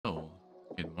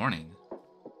Good morning.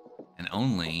 And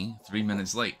only 3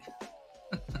 minutes late.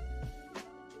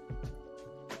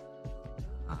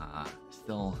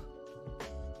 Still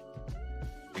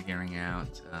figuring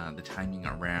out the timing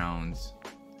around.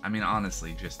 I mean,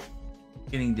 honestly, just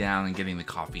getting down and getting the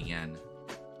coffee in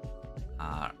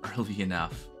early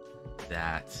enough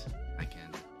that I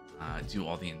can do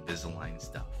all the Invisalign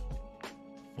stuff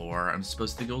before I'm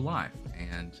supposed to go live.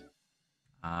 And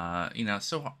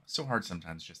so hard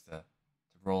sometimes just to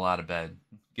roll out of bed,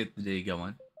 get the day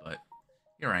going. But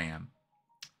here I am,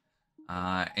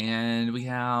 and we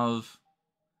have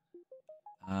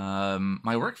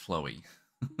my workflowy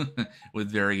with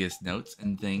various notes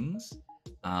and things,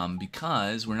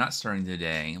 because we're not starting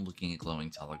today looking at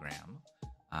Glowing Telegram.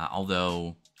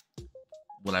 Although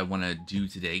what I want to do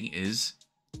today is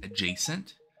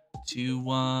adjacent to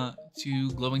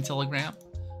Glowing Telegram,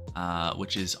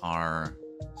 which is our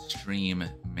stream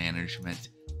management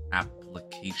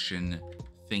application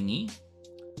thingy.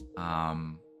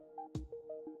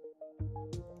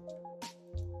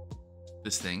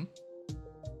 This thing,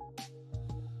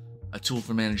 a tool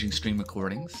for managing stream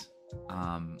recordings.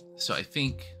 So I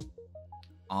think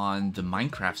on the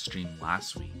Minecraft stream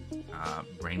last week,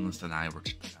 Brainless and I were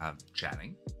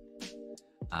chatting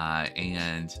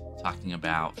and talking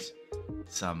about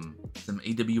some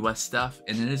AWS stuff,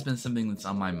 and it has been something that's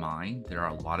on my mind. There are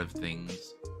a lot of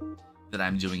things that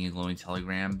I'm doing in Glowing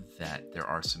Telegram that there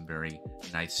are some very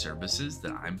nice services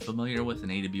that I'm familiar with in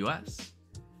AWS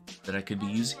that I could be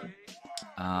using.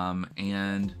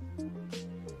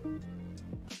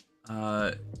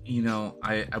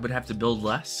 I would have to build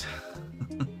less.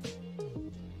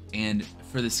 And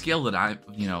for the scale that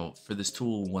for this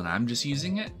tool when I'm just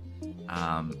using it,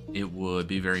 it would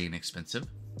be very inexpensive.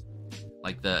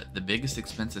 Like the biggest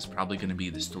expense is probably going to be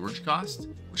the storage cost,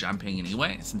 which I'm paying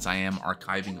anyway, since I am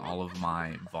archiving all of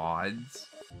my VODs,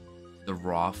 the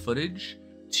raw footage,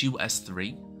 to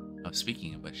S3. Oh,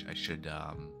 speaking of which, I should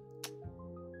let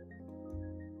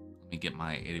me get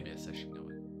my AWS session going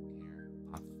here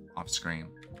off screen.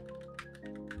 I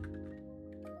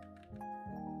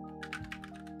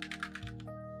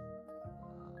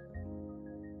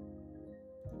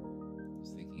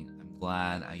was thinking, I'm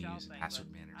glad I use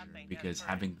Password Manager, because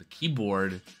having the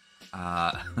keyboard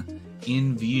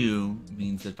in view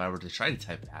means that if I were to try to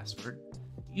type a password,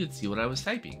 you'd see what I was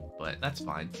typing. But that's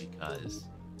fine because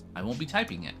I won't be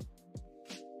typing it.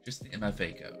 Just the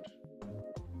MFA code.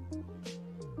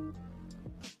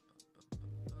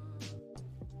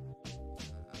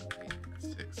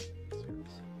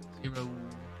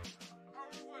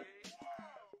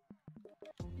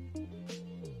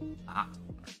 Ah.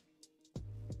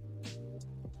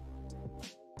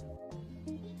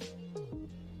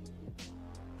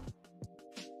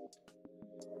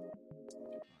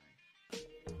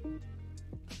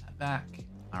 Back.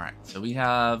 All right, so we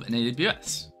have an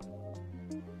AWS.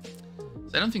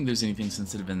 So I don't think there's anything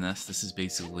sensitive in this. This is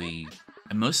basically,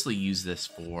 I mostly use this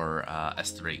for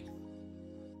S3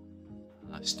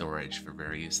 storage for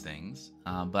various things.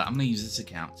 But I'm gonna use this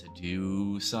account to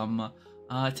do some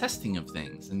testing of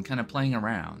things and kind of playing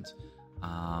around.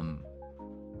 So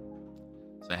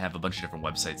I have a bunch of different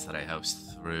websites that I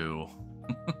host through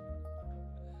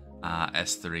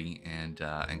S3 and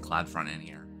CloudFront in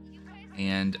here.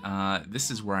 And this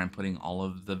is where I'm putting all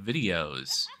of the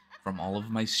videos from all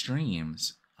of my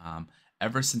streams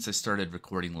ever since I started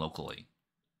recording locally.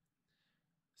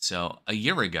 So a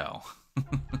year ago,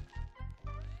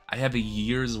 I have a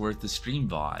year's worth of stream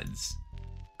VODs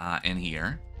in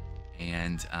here.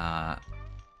 And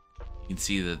you can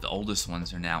see that the oldest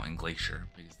ones are now in Glacier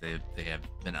because they have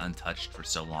been untouched for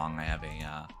so long. I have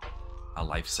a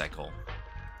life cycle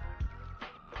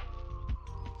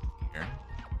here.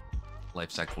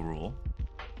 Life cycle rule.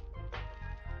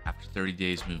 After 30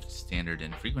 days, move to standard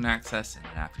and frequent access, and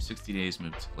then after 60 days,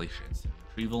 move to Glacier instant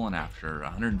retrieval, and after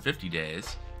 150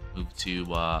 days, move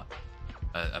to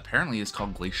apparently it's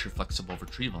called Glacier Flexible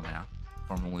Retrieval now,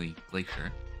 formerly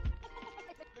Glacier.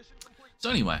 So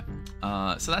anyway,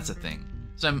 so that's a thing.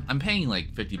 So I'm paying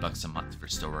like $50 a month for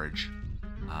storage.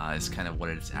 Is kind of what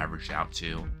it's averaged out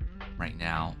to right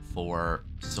now for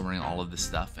storing all of this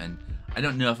stuff, and I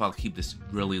don't know if I'll keep this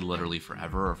really literally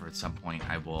forever, or if at some point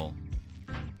I will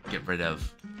get rid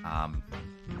of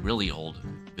really old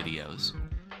videos.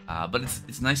 But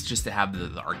it's nice just to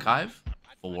have the archive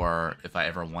for if I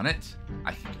ever want it,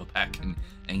 I can go back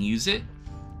and use it.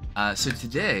 So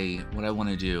today, what I want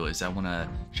to do is I want to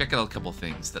check out a couple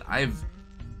things that I've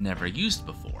never used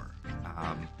before.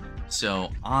 So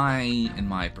I, in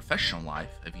my professional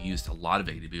life, have used a lot of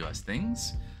AWS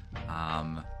things.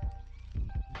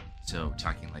 So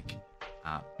talking like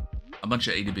a bunch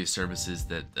of AWS services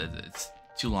that it's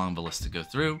too long of a list to go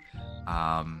through.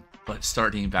 But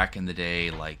starting back in the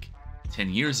day, like 10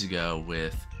 years ago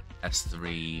with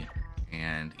S3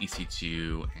 and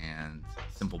EC2 and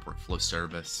simple workflow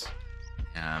service,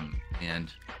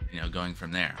 and going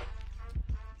from there.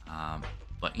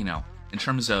 But in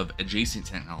terms of adjacent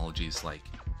technologies like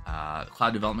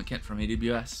Cloud Development Kit from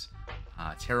AWS,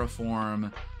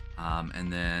 Terraform,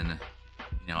 and then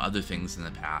other things in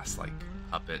the past like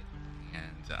Puppet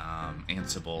and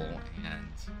Ansible and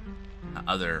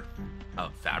other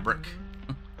Fabric,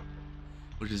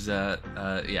 which is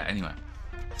anyway.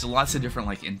 So lots of different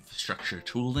like infrastructure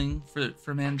tooling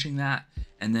for managing that.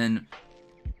 And then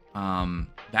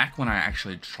back when I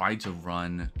actually tried to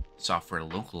run software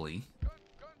locally,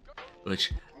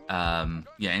 which I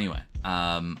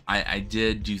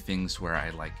did do things where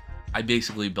I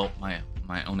basically built my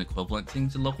own equivalent thing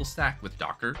to LocalStack with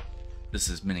Docker. This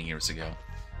is many years ago.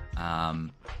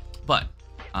 But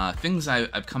things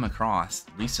I've come across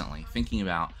recently, thinking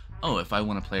about, if I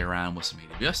want to play around with some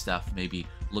AWS stuff, maybe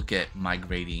look at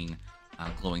migrating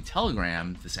Glowing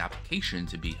Telegram, this application,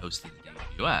 to be hosted in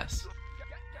AWS.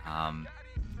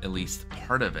 At least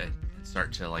part of it, and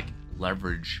start to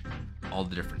leverage all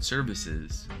the different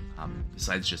services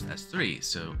besides just S3.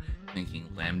 So thinking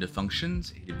Lambda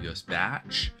functions, AWS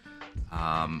Batch,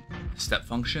 step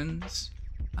functions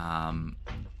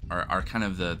are kind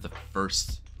of the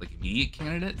first immediate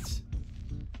candidates.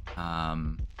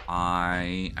 I'm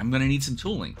gonna need some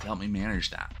tooling to help me manage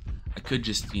that. I could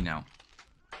just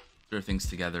throw things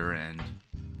together and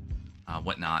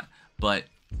whatnot, but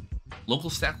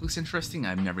LocalStack looks interesting.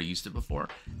 I've never used it before,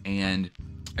 and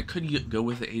I could go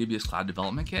with the AWS Cloud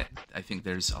Development Kit. I think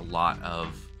there's a lot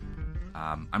of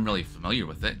I'm really familiar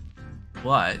with it,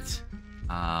 but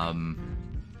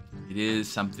it is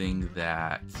something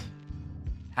that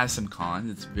has some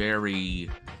cons. It's very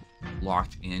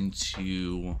locked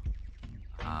into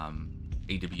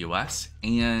AWS,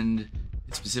 and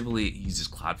specifically it uses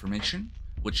CloudFormation,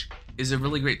 which is a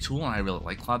really great tool, and I really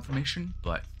like CloudFormation,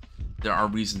 but there are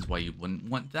reasons why you wouldn't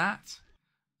want that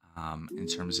in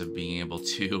terms of being able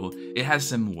to. It has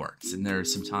some warts, and there are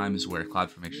some times where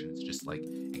CloudFormation is just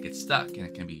it gets stuck, and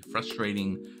it can be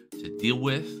frustrating to deal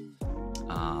with.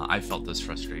 I felt those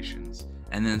frustrations.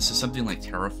 And then so something like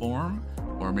Terraform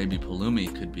or maybe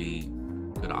Pulumi could be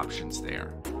good options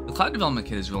there. The Cloud Development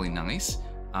Kit is really nice.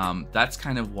 That's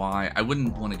kind of why I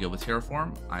wouldn't want to go with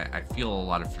Terraform. I feel a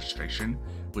lot of frustration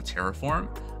with Terraform,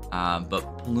 but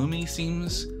Pulumi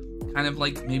seems kind of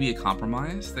like maybe a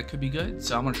compromise that could be good.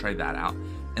 So I'm gonna try that out.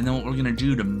 And then what we're gonna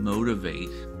do to motivate,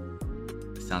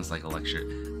 it sounds like a lecture,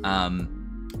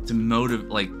 to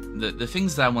motivate, the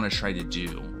things that I want to try to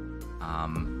do,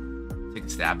 take a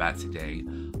stab at today,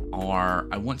 are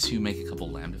I want to make a couple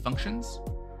Lambda functions.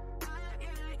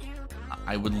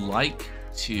 I would like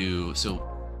to do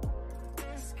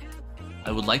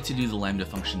the Lambda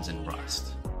functions in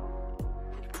Rust,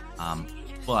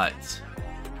 but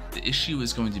the issue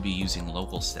is going to be using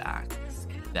LocalStack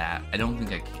that I don't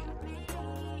think I can.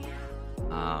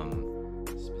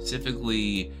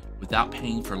 Specifically, without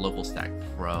paying for LocalStack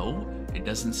Pro, it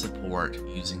doesn't support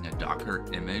using a Docker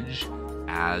image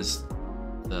as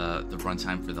the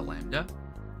runtime for the Lambda.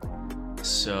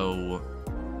 So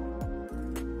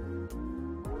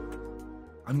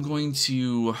I'm gonna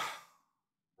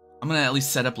at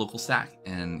least set up LocalStack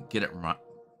and get it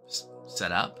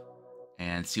set up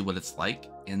and see what it's like,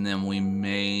 and then we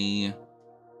may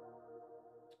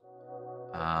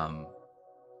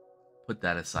put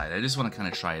that aside. I just want to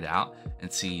kind of try it out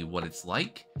and see what it's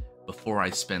like before I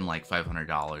spend like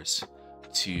 $500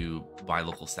 to buy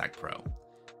LocalStack Pro.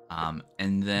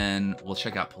 And then we'll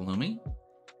check out Pulumi.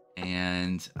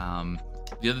 And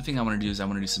the other thing I want to do is I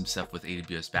want to do some stuff with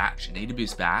AWS Batch. And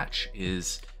AWS Batch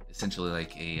is essentially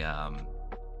like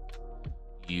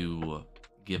you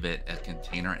give it a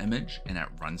container image and it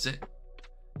runs it.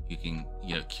 You can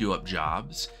queue up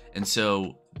jobs. And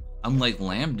so unlike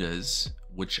Lambdas,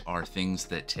 which are things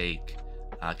that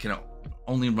can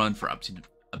only run for up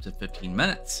to 15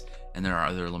 minutes, and there are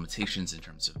other limitations in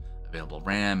terms of available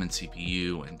RAM and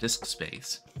CPU and disk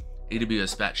space,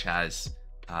 AWS Batch has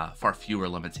far fewer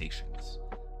limitations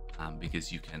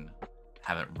because you can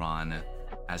have it run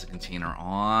as a container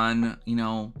on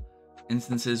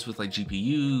instances with like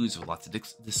GPUs with lots of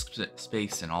disk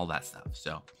space and all that stuff.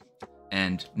 So,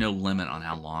 and no limit on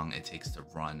how long it takes to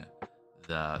run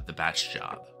the batch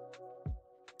job.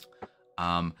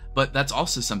 But that's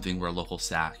also something where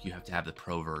LocalStack, you have to have the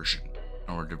pro version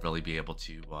in order to really be able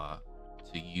to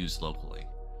use locally.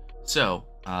 So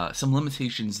some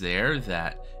limitations there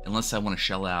that unless I want to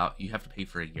shell out, you have to pay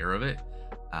for a year of it.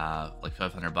 like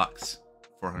 $500,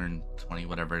 420,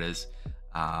 whatever it is,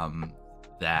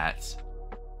 that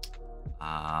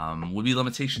would be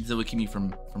limitations that would keep me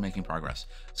from making progress.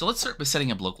 So let's start by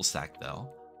setting up LocalStack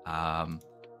though.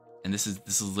 And this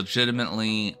is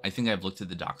legitimately, I think I've looked at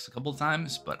the docs a couple of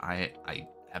times, but I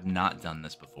have not done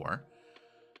this before.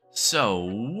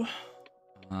 So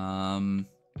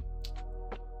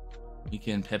we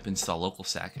can pip install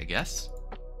LocalStack, I guess.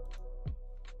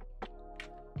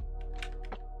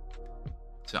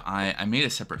 So I made a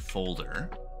separate folder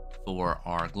for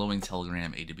our glowing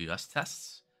telegram AWS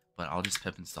tests, but I'll just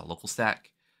pip install LocalStack.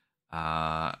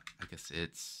 I guess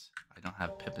I don't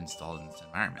have pip installed in this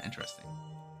environment. Interesting.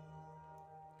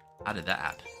 How did that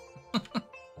happen?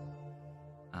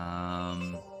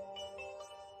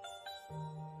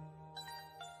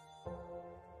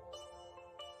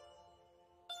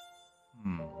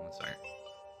 One second.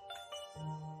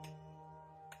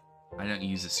 I don't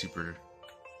use a super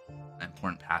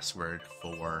important password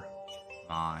for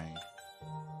my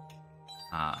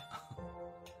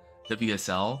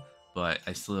WSL, but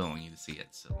I still don't want you to see it.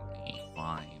 So let me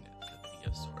find the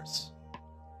video source.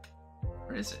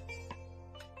 Where is it?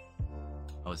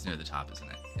 Oh, it's near the top, isn't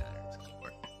it? Yeah, there's the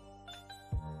keyboard.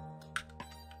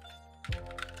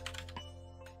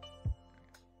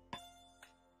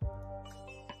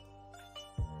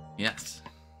 Yes.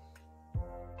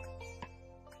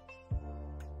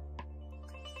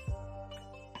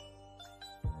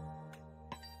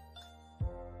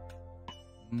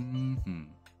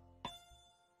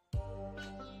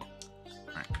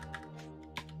 Alright.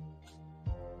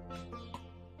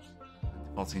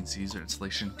 Defaulting to user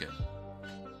installation. Good.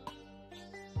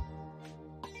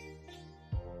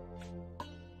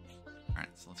 Alright,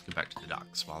 so let's go back to the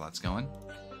docs while that's going.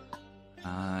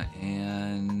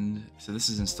 And so this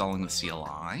is installing the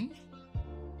CLI.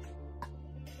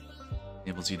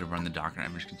 Enables you to run the Docker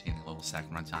image containing LocalStack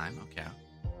runtime. Okay.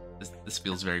 This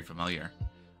feels very familiar.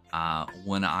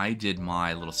 When I did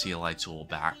my little CLI tool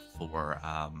back for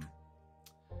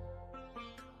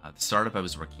the startup I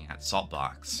was working at,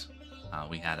 Saltbox,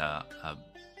 we had a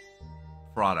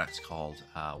product called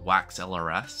Wax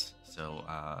LRS, so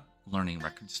Learning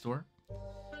Record Store.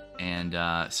 And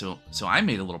so I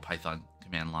made a little Python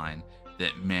command line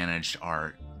that managed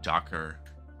our Docker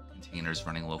containers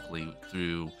running locally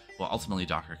through, well, ultimately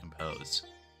Docker Compose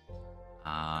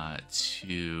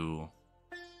to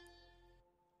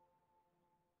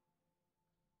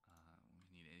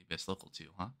we need AWS Local too,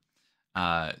 huh?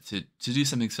 To do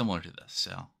something similar to this.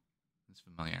 So it's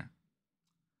familiar.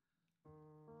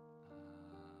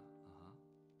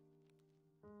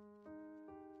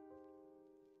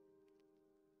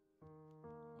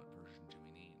 What version do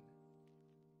we need?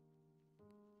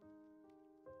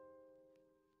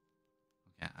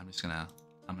 Okay,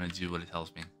 I'm gonna do what it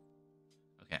tells me.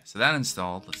 Okay, so that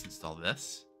installed. Let's install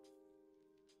this.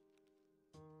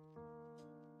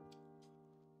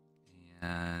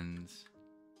 And just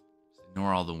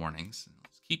ignore all the warnings.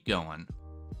 Let's keep going.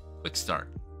 Quick start.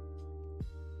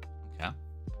 Okay.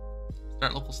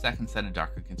 Start LocalStack inside a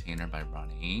Docker container by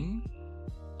running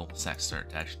LocalStack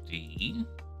start-d.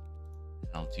 And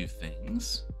I'll do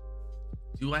things.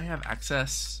 Do I have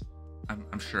access?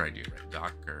 I'm sure I do, right?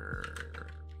 Docker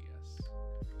PS.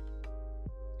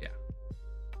 Yeah.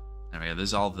 There we go.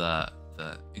 There's all the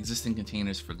existing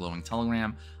containers for glowing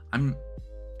telegram.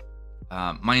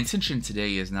 My intention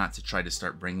today is not to try to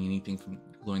start bringing anything from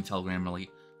glowing telegram really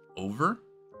over.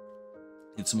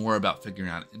 It's more about figuring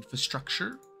out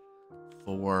infrastructure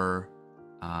for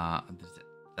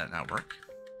that network.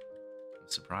 I'm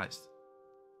surprised.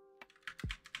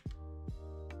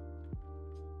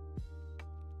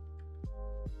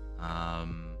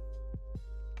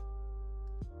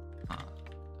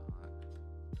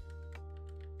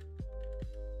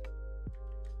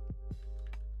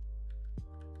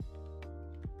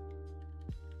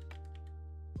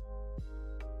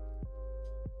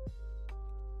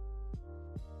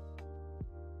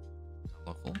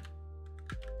 Local.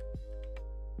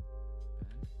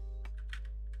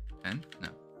 Pen? No.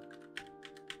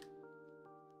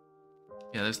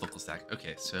 Yeah, there's LocalStack.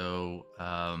 Okay, so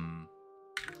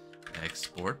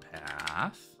export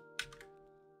path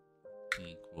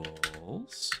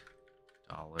equals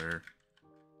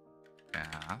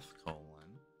 $path :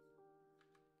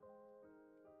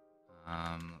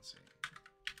 let's see,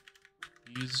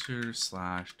 user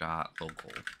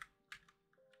 /.local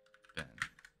bin.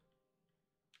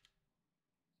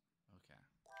 Okay,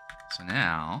 so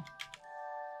now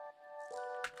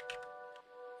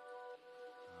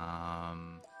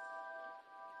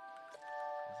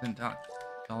isn't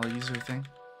 $user thing?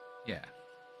 Yeah.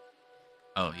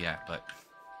 Oh yeah, but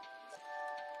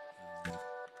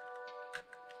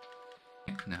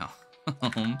No.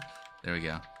 Home. There we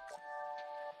go.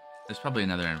 There's probably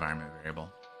another environment variable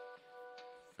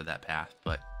for that path,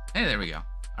 but hey, there we go.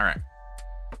 All right.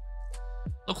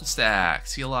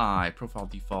 LocalStack, CLI, profile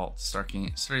default,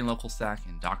 starting LocalStack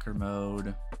in Docker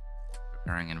mode,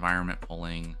 preparing environment,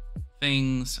 pulling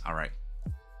things. All right.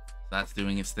 So that's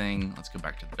doing its thing. Let's go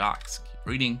back to the docs. Keep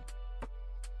reading.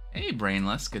 Hey,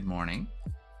 Brainless. Good morning.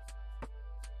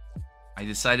 I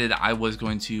decided I was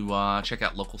going to check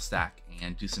out LocalStack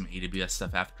and do some AWS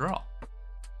stuff after all.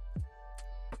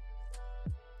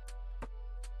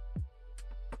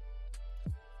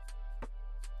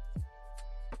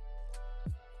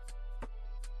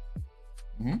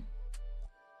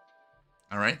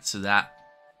 All right, so that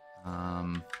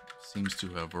seems to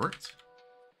have worked.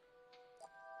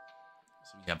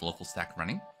 So we have LocalStack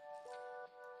running.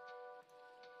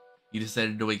 You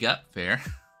decided to wake up, fair.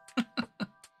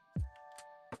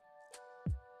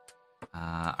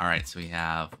 All right, so we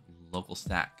have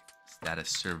LocalStack status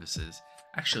services.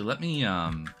 Actually, let me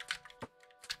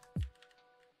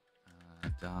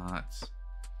dot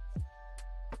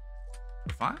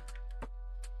profile.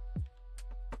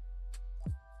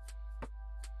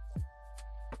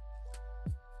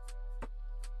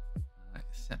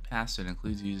 Set password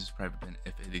includes user's private pin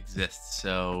if it exists.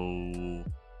 So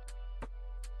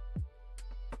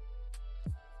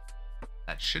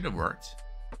that should have worked.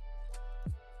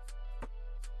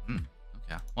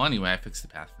 Okay. Well, anyway, I fixed the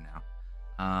path for now.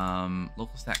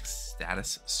 LocalStack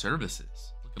status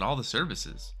services. Look at all the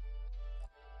services.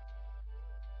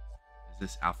 Is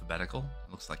this alphabetical?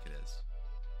 It looks like it is.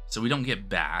 So we don't get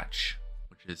batch,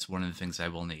 which is one of the things I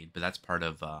will need, but that's part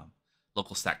of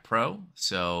LocalStack Pro.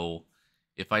 So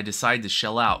if I decide to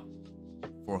shell out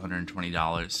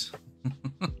 $420,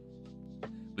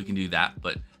 we can do that.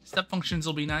 But step functions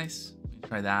will be nice. We can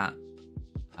try that.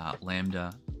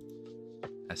 Lambda,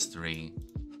 S3,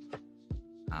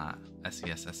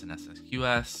 SES, SNS,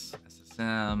 SQS,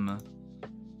 SSM,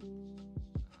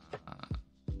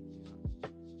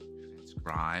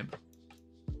 transcribe.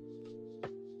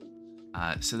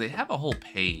 So they have a whole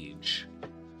page.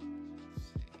 Let's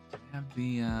see. They have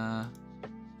the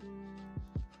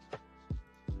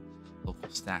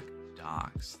LocalStack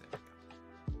docs. There we go.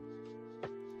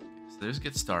 Okay, so there's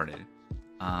get started.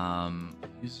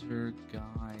 User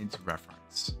guides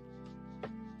reference.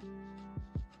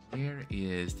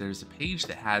 There's a page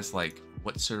that has like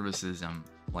what services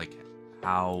like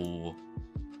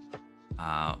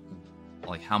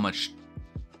how much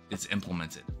it's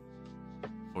implemented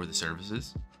for the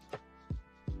services.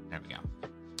 There we go.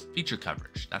 Feature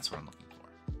coverage. That's what I'm looking for.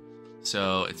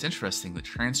 So it's interesting that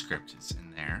transcript is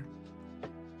in there.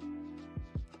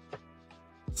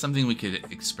 Something we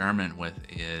could experiment with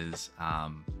is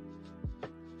I'm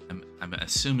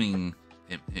assuming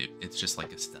it's just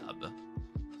like a stub.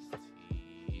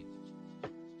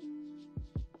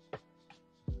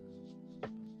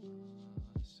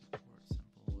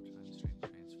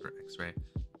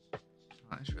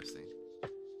 Oh, interesting.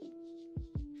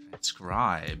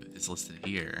 Transcribe is listed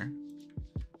here.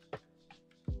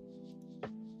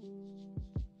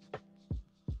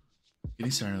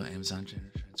 Getting started with Amazon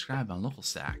Transcribe on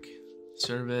LocalStack.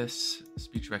 Service,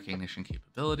 speech recognition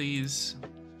capabilities.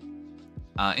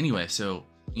 Anyway, so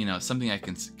something I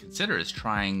can consider is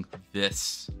trying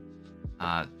this,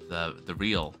 the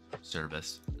real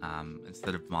service,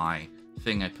 instead of my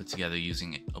thing I put together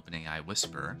using OpenAI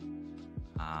Whisper.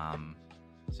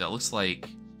 So it looks like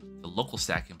the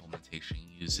LocalStack implementation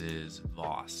uses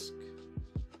Vosk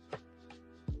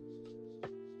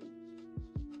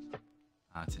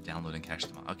to download and cache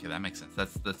them all. Okay, that makes sense.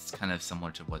 That's kind of similar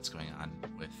to what's going on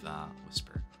with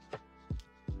Whisper.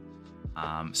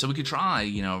 So we could try,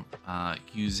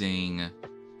 using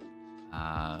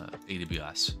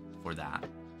AWS for that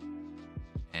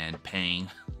and paying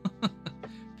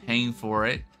for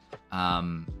it.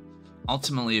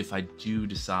 Ultimately, if I do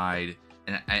decide,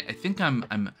 and I think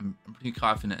I'm pretty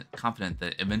confident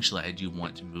that eventually I do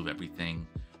want to move everything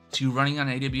to running on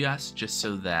AWS, just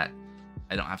so that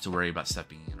I don't have to worry about stuff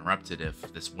being interrupted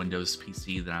if this Windows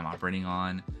PC that I'm operating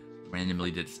on randomly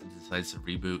decides to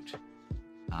reboot.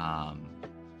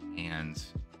 And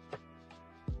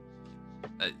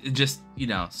it just,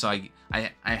 so I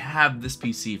have this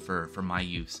PC for my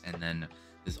use, and then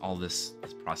there's all this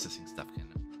processing stuff can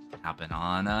happen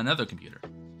on another computer.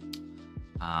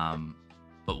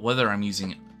 But whether I'm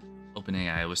using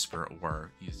OpenAI Whisper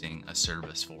or using a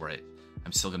service for it,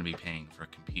 I'm still going to be paying for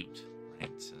compute, right?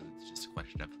 So it's just a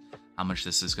question of how much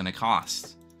this is going to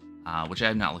cost, which I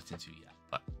have not looked into yet.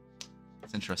 But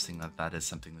it's interesting that is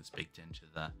something that's baked into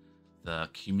the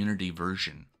community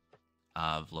version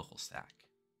of LocalStack.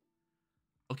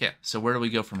 Okay, so where do we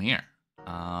go from here?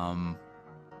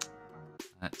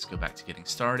 Let's go back to getting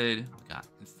started. We got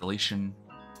installation.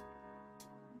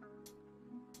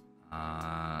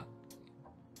 To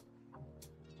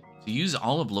use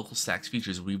all of LocalStack's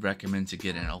features, we recommend to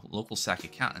get a LocalStack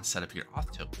account and set up your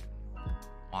auth token.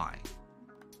 Why?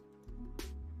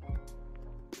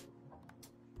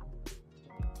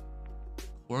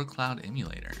 Core Cloud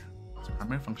Emulator. Its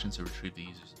primary function is to retrieve the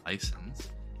user's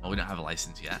license. Well, we don't have a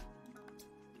license yet.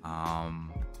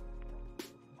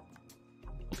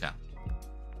 Okay.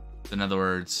 So in other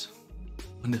words,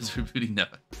 Windows rebooting, no.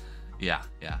 Yeah,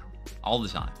 all the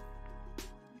time.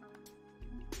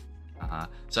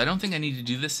 So I don't think I need to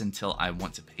do this until I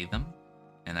want to pay them,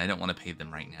 and I don't want to pay them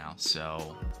right now.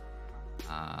 So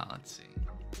let's see.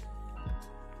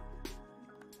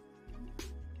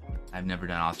 I've never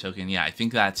done auth token. Yeah, I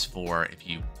think that's for if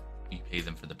you pay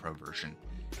them for the pro version.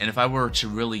 And if I were to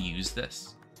really use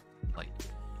this, like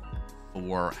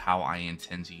for how I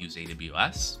intend to use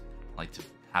AWS, like to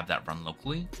have that run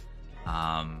locally,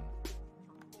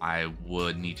 I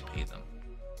would need to pay them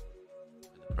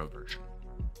for the pro version.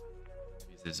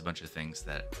 Because there's a bunch of things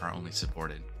that are only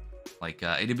supported, like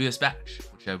AWS Batch,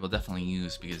 which I will definitely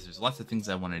use because there's lots of things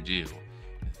I want to do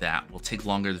that will take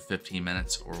longer than 15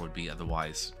 minutes or would be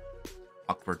otherwise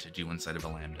awkward to do inside of a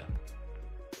Lambda.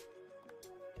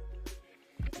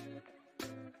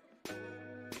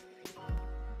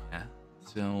 Yeah,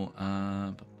 so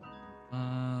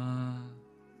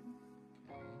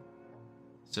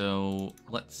so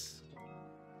let's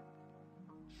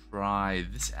try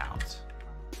this out.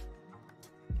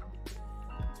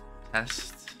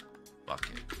 Test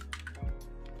bucket.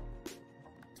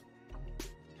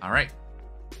 All right.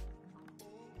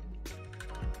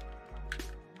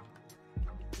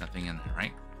 Nothing in there,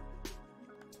 right?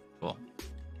 Cool.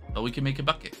 But we can make a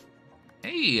bucket.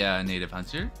 Hey, native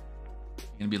hunter. You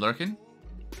gonna be lurking?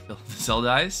 Till the cell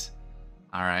dies?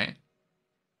 All right.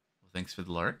 Well, thanks for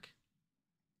the lurk.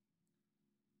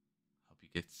 Hope you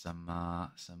get some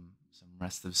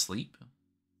rest of sleep.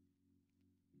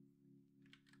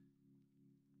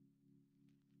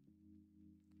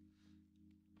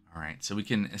 All right, so we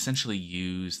can essentially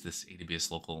use this AWS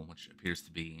local, which appears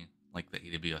to be like the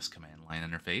AWS command line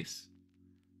interface,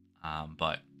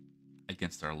 but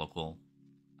against our local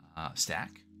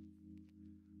stack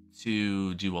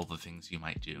to do all the things you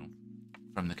might do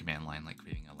from the command line, like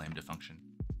creating a Lambda function.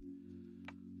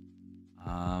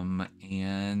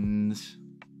 And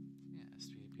yeah,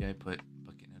 S3 API put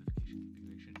bucket notification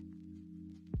configuration.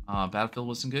 Battlefield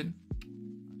wasn't good.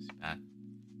 That was bad.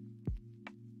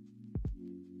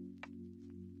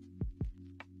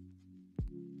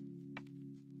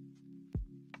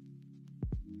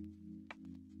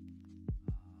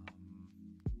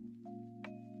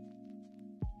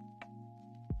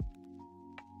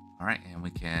 All right, and we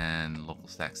can local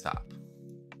stack stop.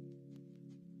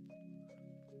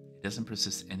 It doesn't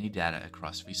persist any data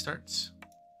across restarts.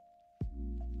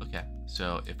 Okay,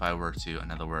 so if I were to, in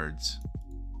other words,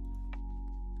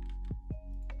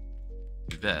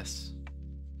 do this.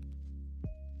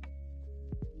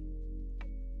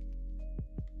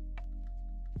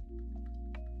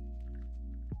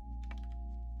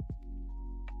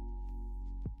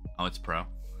 Oh, it's pro.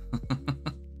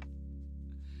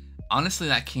 Honestly,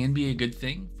 that can be a good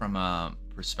thing from a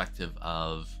perspective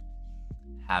of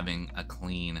having a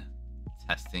clean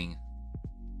testing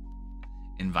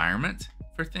environment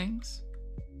for things,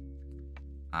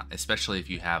 especially if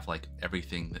you have like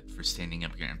everything that for standing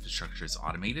up your infrastructure is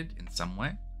automated in some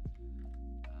way.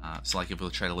 So like if we'll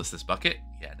try to list this bucket,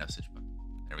 yeah, no such bucket.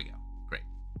 There we go. Great.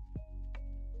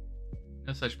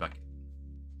 No such bucket.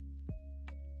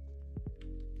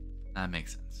 That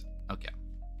makes sense. Okay.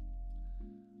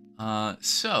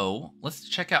 So let's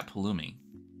check out Pulumi,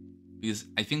 because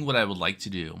I think what I would like to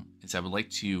do is I would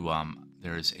like to,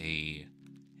 there's a,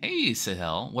 hey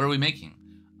Sahel, what are we making?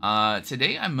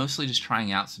 Today I'm mostly just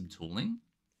trying out some tooling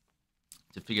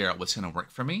to figure out what's going to work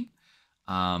for me.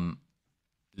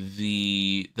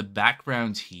 The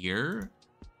background here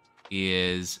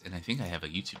is, and I think I have a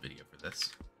YouTube video for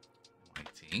this,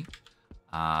 YT,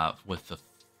 with the,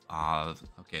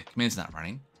 okay, command's not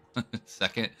running.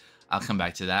 Second. I'll come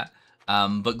back to that.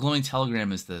 But Glowing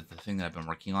Telegram is the thing that I've been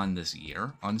working on this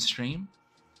year on stream.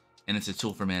 And it's a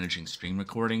tool for managing stream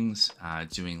recordings,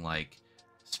 doing like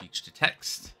speech to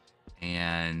text,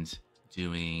 and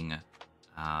doing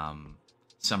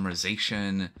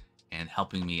summarization, and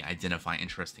helping me identify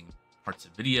interesting parts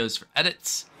of videos for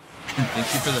edits. And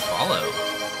thank you for the follow.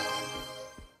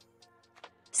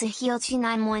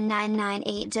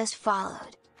 Sahil291998 just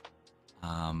followed.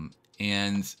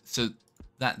 And so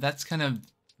that's kind of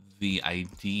the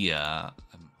idea,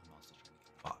 I'm also trying to get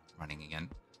the bot running again.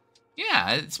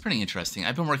 Yeah, it's pretty interesting.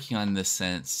 I've been working on this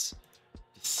since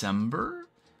December.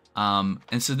 And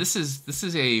so this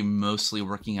is a mostly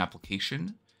working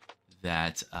application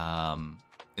that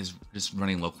is just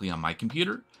running locally on my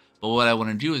computer. But what I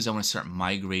want to do is I want to start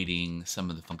migrating some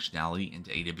of the functionality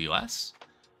into AWS,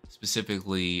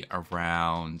 specifically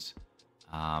around,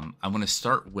 I want to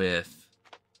start with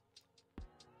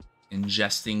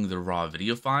ingesting the raw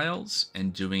video files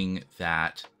and doing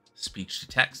that speech to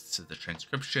text, so the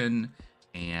transcription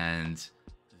and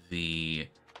the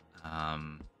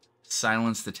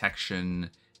silence detection,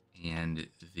 and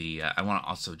the I want to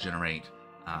also generate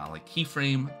like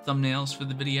keyframe thumbnails for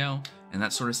the video and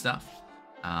that sort of stuff.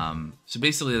 So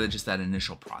basically just that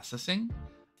initial processing,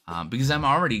 because I'm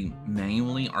already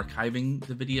manually archiving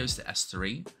the videos to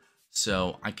S3,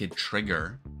 so I could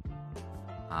trigger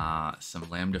some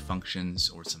Lambda functions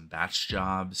or some batch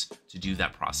jobs to do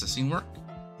that processing work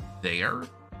there.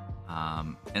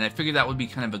 And I figured that would be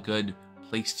kind of a good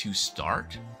place to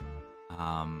start.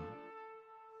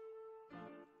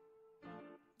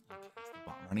 Okay, is the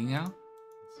bot running now?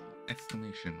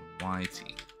 Exclamation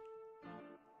YT.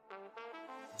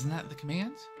 Isn't that the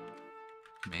command?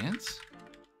 Commands?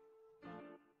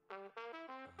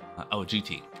 Oh,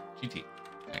 GT. GT.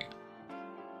 There you go.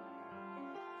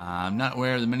 I'm not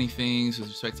aware of the many things with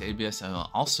respect to AWS I will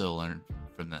also learn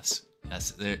from this.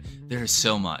 Yes, there is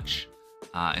so much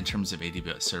in terms of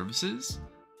AWS services.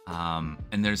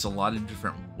 And there's a lot of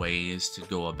different ways to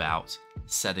go about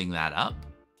setting that up.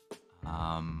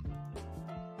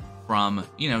 From,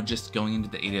 just going into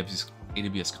the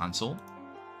AWS console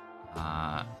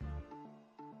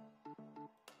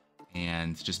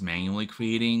and just manually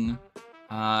creating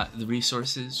the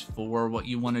resources for what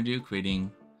you want to do,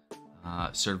 creating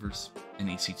servers in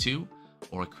EC2,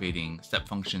 or creating step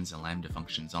functions and Lambda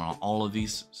functions on all of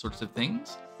these sorts of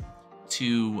things,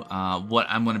 to what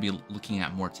I'm going to be looking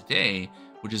at more today,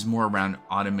 which is more around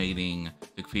automating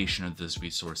the creation of those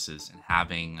resources and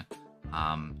having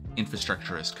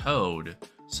infrastructure as code,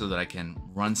 so that I can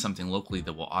run something locally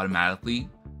that will automatically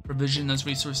provision those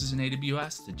resources in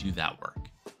AWS to do that work,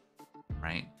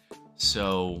 right?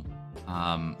 So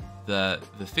the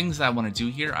things that I want to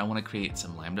do here, I want to create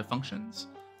some Lambda functions.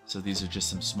 So these are just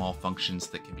some small functions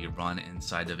that can be run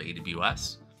inside of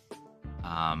AWS.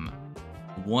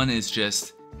 One is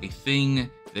just a thing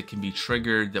that can be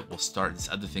triggered that will start this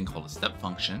other thing called a step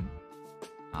function,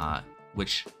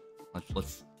 which let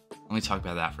me talk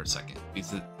about that for a second,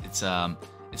 because it's a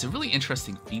really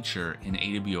interesting feature in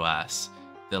AWS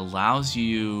that allows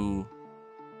you.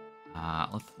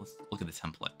 Let's look at the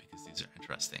template, because these are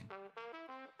interesting.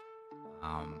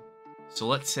 So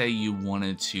let's say you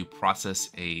wanted to process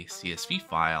a CSV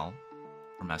file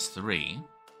from S3.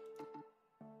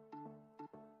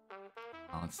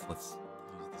 Let's use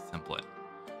this template.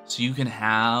 So you don't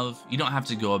have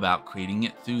to go about creating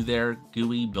it through their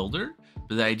GUI builder,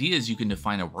 but the idea is you can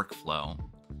define a workflow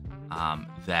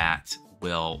that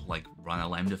will run a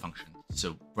Lambda function.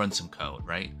 So run some code,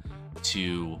 right,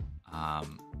 to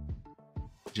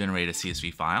generate a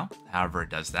CSV file, however it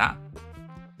does that.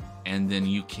 And then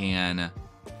you can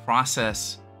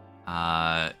process,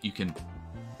 you can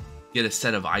get a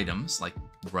set of items like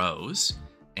rows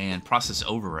and process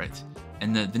over it.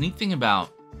 And the neat thing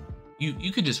about,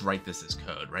 you could just write this as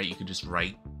code, right? You could just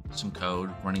write some code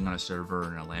running on a server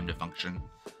and a Lambda function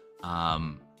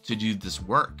to do this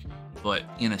work. But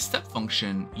in a step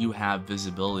function, you have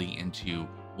visibility into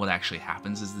what actually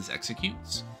happens as this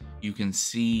executes. You can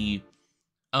see,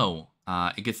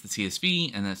 it gets the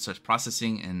CSV and then it starts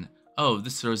processing, and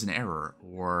this throws an error,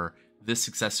 or this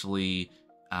successfully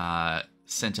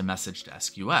sent a message to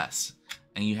SQS,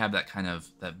 and you have that kind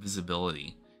of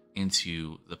visibility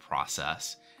into the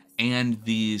process. And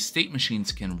the state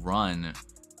machines can run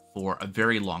for a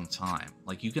very long time.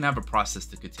 Like, you can have a process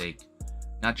that could take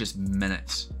not just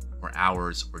minutes or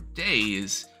hours or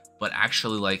days, but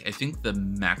actually, I think the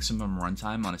maximum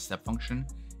runtime on a step function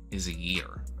is a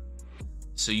year.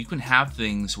 So you can have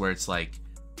things where it's like,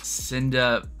 send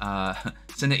an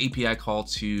API call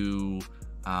to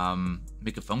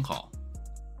make a phone call,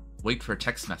 wait for a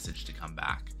text message to come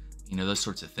back, those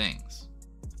sorts of things.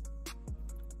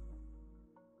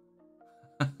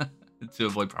 To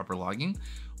avoid proper logging.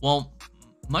 Well,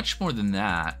 much more than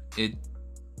that,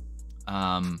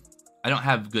 I don't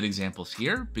have good examples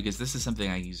here because this is something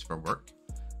I use for work,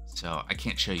 so I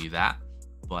can't show you that.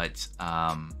 But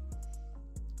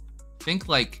think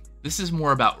this is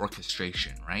more about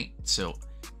orchestration, right? So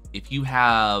if you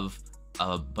have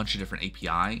a bunch of different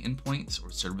API endpoints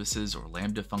or services or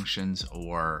Lambda functions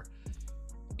or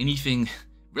anything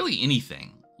really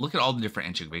anything. Look at all the different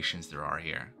integrations there are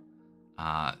here.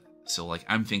 So like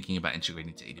I'm thinking about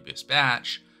integrating to AWS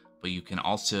Batch, but you can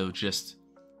also just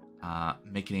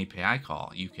make an API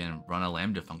call. You can run a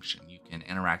Lambda function. You can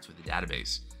interact with the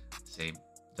database, say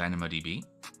DynamoDB.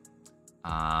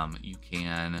 You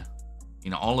can,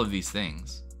 all of these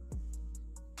things.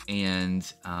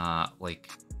 And like,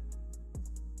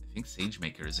 I think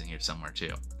SageMaker is in here somewhere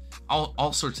too.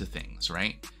 All sorts of things,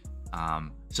 right?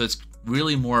 So it's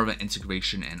really more of an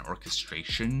integration and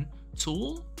orchestration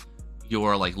tool.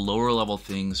 Your like lower level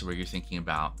things where you're thinking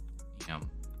about,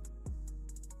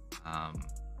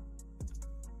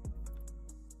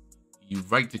 you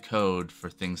write the code for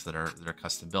things that are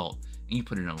custom built, and you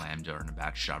put it in a Lambda or in a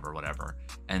batch job or whatever,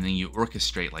 and then you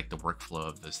orchestrate like the workflow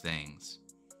of those things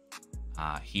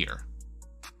here.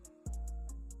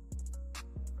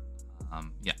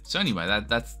 Yeah. So anyway,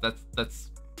 that's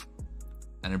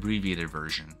an abbreviated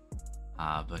version.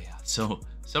 But yeah, so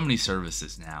many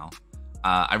services now.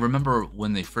 I remember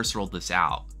when they first rolled this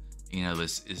out,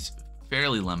 this is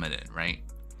fairly limited, right?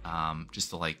 Just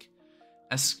to like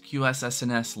SQS,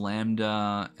 SNS,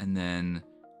 Lambda, and then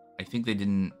I think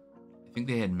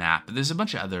they had map, but there's a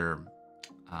bunch of other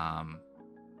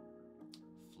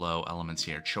flow elements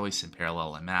here: choice and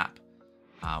parallel and map,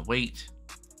 wait.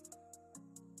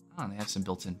 Oh, they have some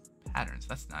built-in patterns.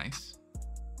 That's nice.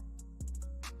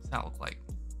 What's that look like?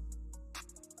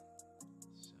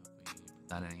 So we put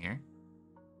that in here.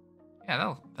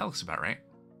 Yeah, that looks about right.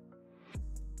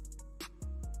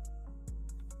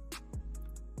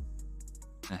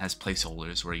 And it has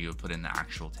placeholders where you would put in the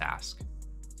actual task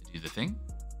to do the thing.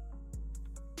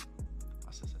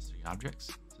 Process S3 objects.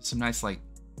 So some nice like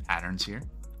patterns here.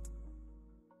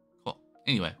 Cool.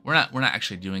 Anyway, we're not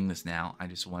actually doing this now. I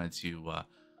just wanted to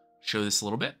show this a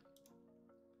little bit.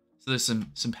 So there's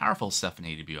some powerful stuff in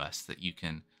AWS that you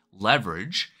can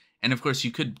leverage, and of course you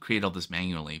could create all this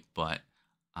manually, but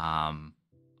I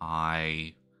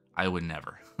would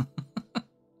never.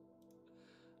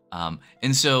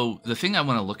 And so the thing I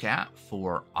want to look at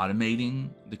for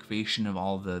automating the creation of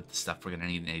all the stuff we're going to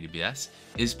need in AWS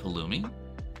is Pulumi.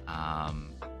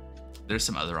 There's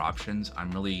some other options. I'm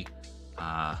really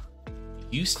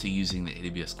used to using the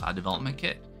AWS Cloud Development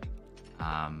Kit,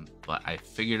 but I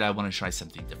figured I want to try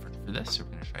something different for this. So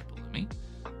we're going to try Pulumi.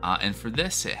 And for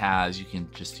this, you can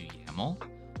just do YAML,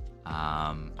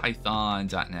 Python,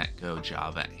 .NET, Go,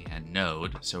 Java, and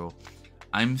Node. So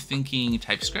I'm thinking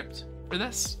TypeScript for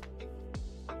this.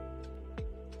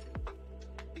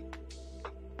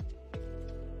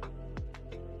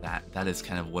 That is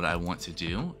kind of what I want to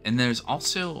do. And there's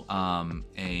also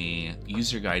a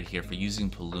user guide here for using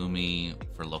Pulumi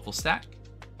for LocalStack.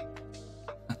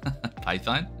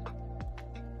 Python.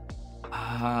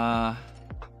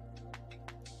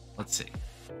 Let's see.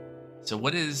 So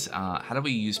what is, how do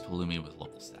we use Pulumi with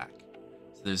LocalStack?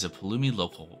 So there's a Pulumi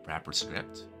local wrapper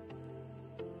script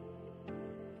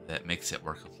that makes it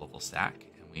work with LocalStack,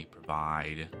 and we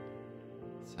provide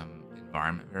some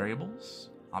environment variables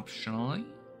optionally.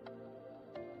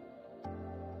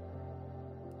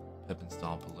 Pip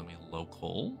install Pulumi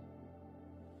local.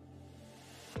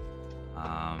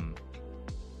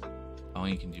 Oh,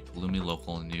 you can do Pulumi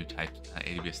local and new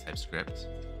AWS TypeScript.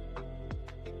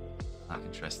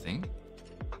 Interesting.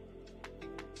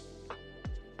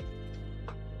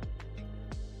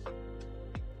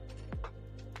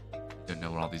 Don't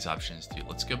know what all these options do.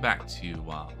 Let's go back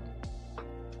to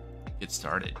get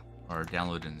started or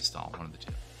download and install, one of the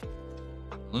two.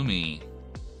 Pulumi.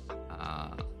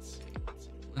 Let's see.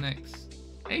 Linux.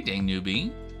 Hey, dang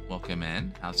newbie. Welcome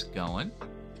in. How's it going?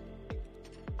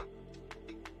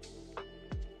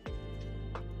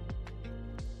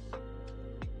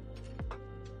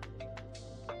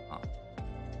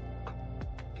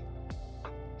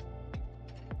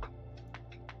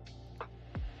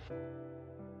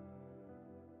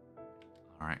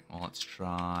 Let's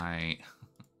try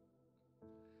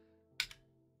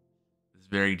this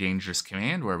very dangerous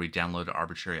command where we download an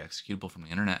arbitrary executable from the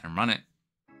internet and run it.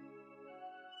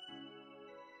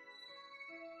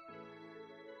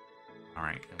 All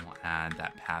right, and we'll add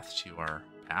that path to our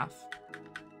path.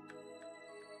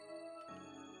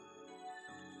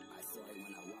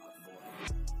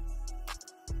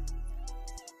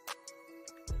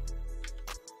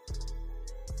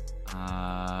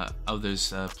 Oh,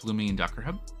 there's Pulumi and Docker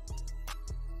Hub.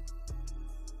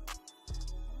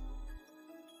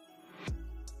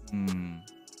 Hold on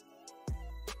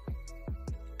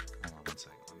one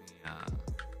second. Let me go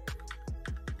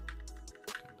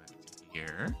back to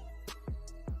here.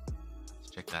 Let's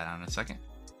check that out in a second.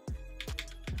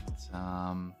 Let's,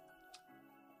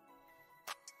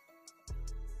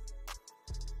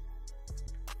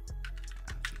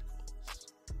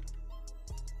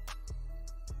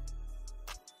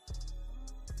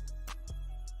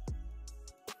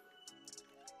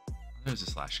 There's a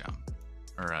slash home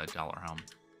or a $home.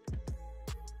 Okay,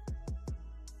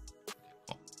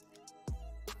 cool.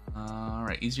 All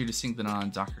right, easier to sync than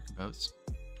on Docker Compose.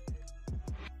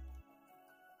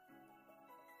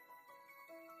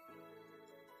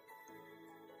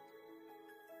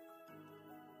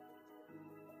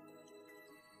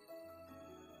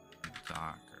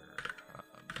 Docker Hub.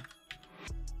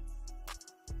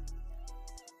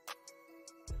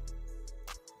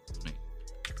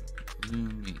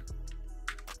 Pulumi.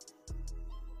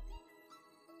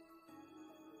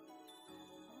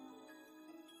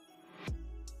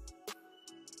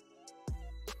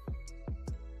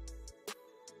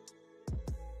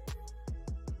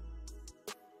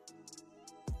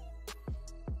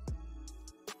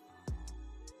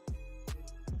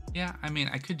 Yeah, I mean,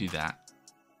 I could do that.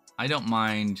 I don't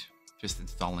mind just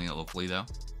installing it locally, though.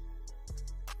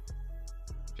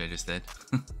 Which I just did.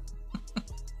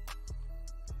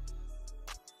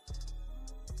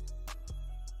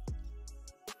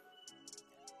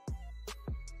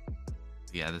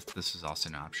 Yeah, this is also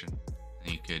an option.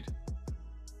 And you could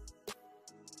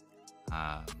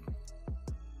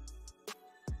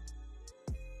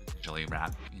potentially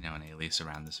wrap, you know, an alias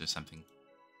around this or something.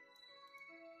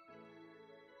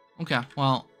 Okay,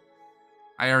 well,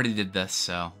 I already did this,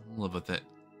 so we'll live with it.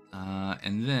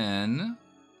 And then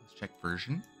let's check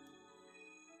version.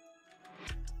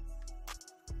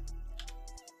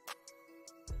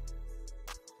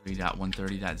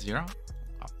 .130.0.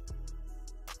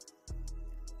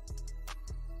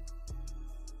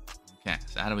 Okay,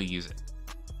 so how do we use it?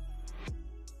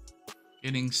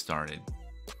 Getting started.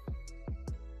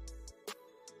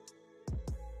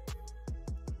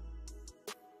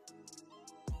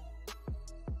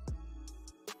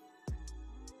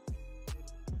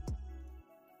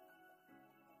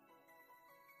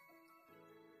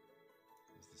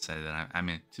 Decided that I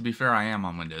mean, to be fair, I am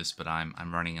on Windows, but I'm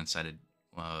running inside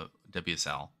a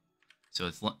WSL, so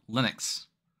it's Linux,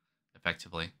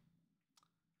 effectively.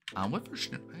 What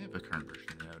version? I have a current version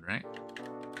of Node, right?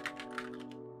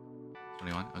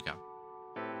 21. Okay.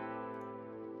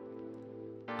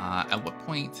 At what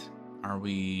point are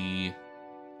we?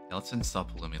 Yeah, let's install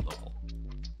Pulumi local.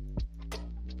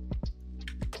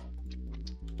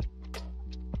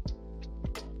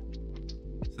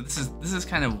 So this is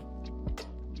kind of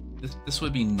this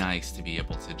would be nice to be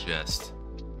able to just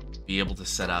be able to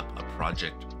set up a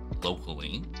project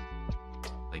locally,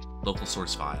 like local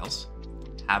source files,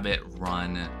 have it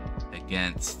run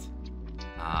against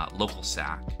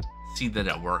LocalStack, see that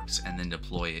it works, and then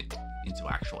deploy it into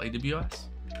actual AWS.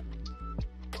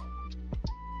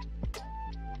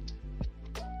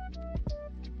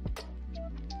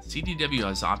 CDW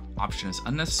as option is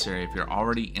unnecessary if you're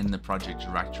already in the project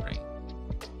directory.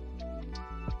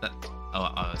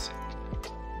 I see.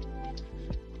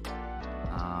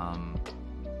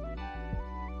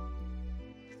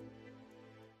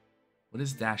 What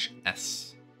is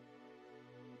 -S?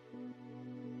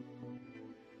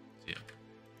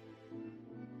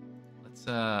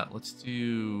 Let's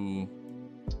do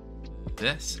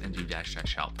this and do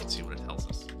 --help and see what it tells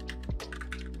us.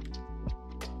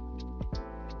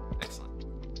 Excellent.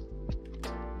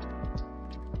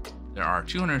 There are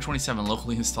 227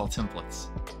 locally installed templates.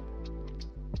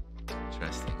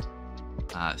 Interesting.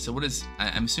 So what is?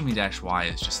 I'm assuming -y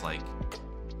is just like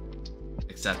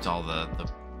accept all the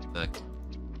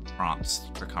prompts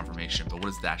for confirmation. But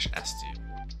what does -s do?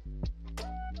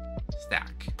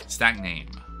 Stack name.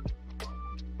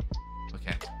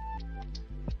 Okay.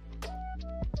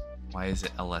 Why is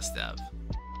it lsdev?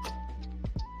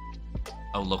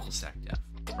 Oh, LocalStack dev.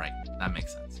 Right, that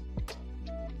makes sense.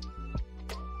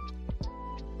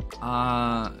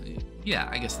 Yeah,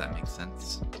 I guess that makes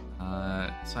sense.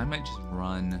 So I might just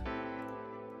run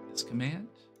this command.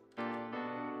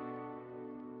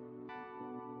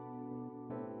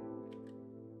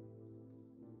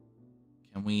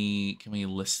 Can we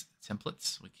list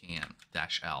templates? We can.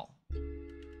 -l.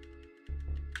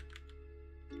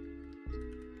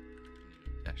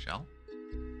 -l.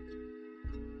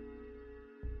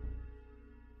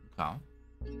 Okay.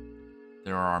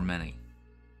 There are many.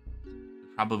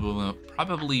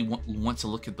 Probably want to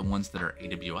look at the ones that are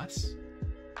AWS.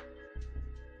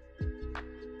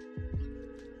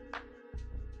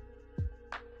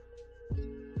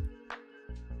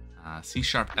 C#,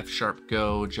 F#,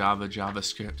 Go, Java,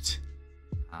 JavaScript.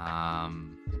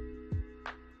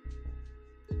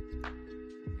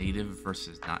 Native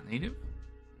versus not native?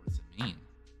 What does it mean?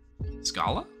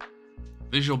 Scala?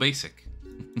 Visual Basic.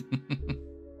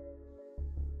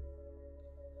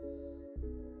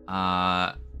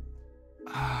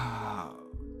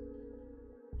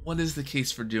 What is the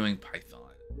case for doing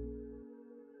Python?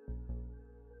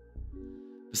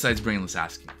 besides brainless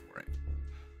asking for it.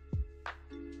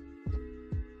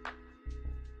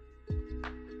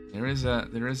 There is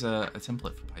a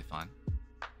template for Python.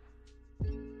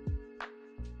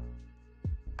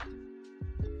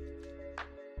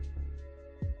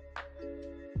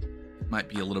 It might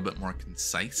be a little bit more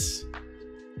concise.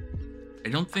 I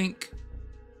don't think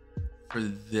for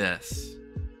this,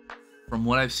 from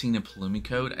what I've seen in Pulumi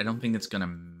code, I don't think it's gonna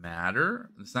matter.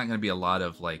 It's not gonna be a lot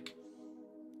of like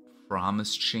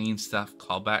promise chain stuff,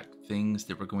 callback things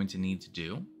that we're going to need to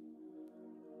do.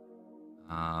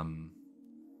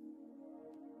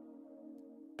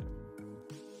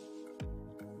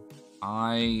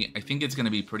 I think it's going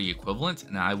to be pretty equivalent,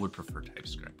 and I would prefer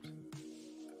TypeScript.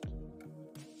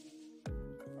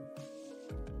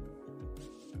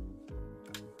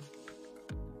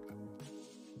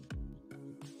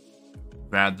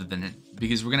 Rather than it,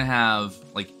 because we're going to have,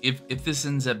 like, if this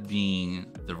ends up being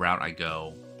the route I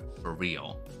go for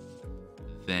real,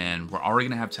 then we're already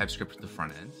going to have TypeScript at the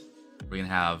front end. We're going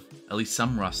to have at least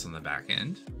some Rust on the back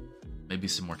end, maybe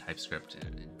some more TypeScript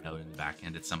and Node in the back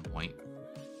end at some point.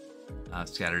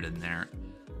 Scattered in there.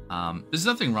 There's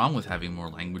nothing wrong with having more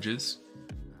languages,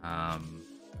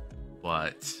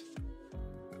 but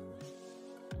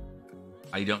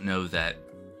I don't know that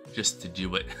just to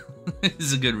do it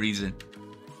is a good reason.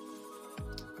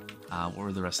 What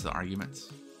were the rest of the arguments?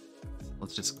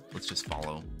 Let's just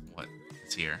follow what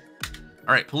is here.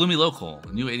 All right, Pulumi local,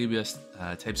 new AWS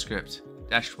TypeScript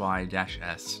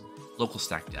 -y-s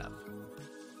LocalStack dev.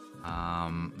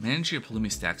 Manage your Pulumi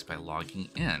stacks by logging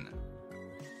in.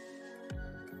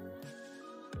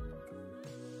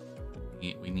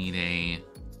 We need a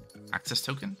access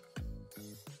token.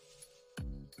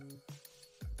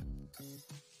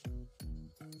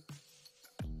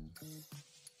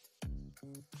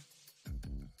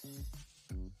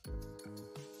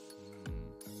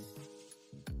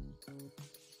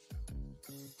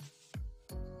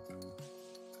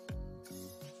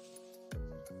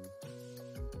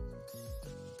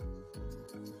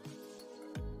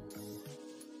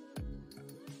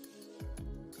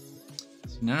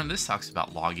 None of this talks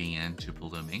about logging in to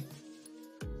Pulumi.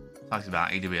 It talks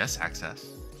about AWS access.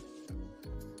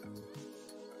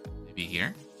 Maybe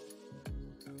here.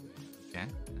 Okay.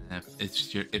 And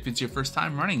if it's your first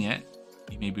time running it,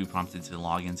 you may be prompted to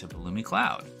log into Pulumi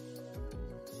Cloud.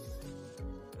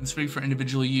 It's free for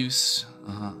individual use.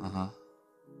 Oh.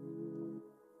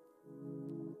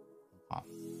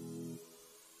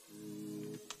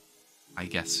 I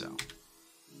guess so.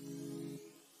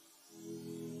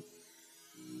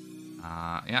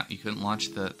 Yeah, you couldn't launch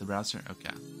the browser.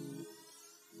 Okay.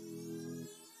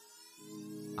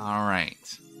 All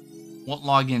right. What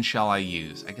login shall I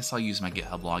use? I guess I'll use my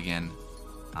GitHub login.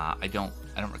 I don't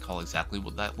recall exactly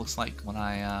what that looks like when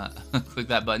I click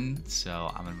that button,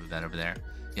 so I'm gonna move that over there.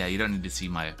 Yeah, you don't need to see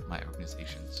my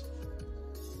organizations.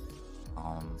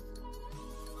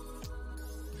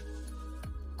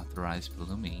 Authorize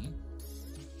Pulumi.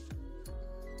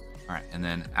 All right, and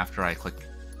then after I click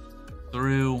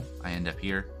through, I end up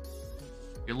here.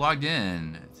 You're logged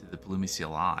in to the Pulumi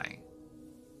CLI.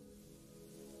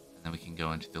 And then we can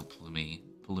go into the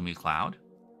Pulumi Cloud.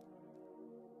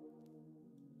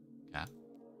 Okay.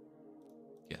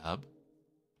 GitHub.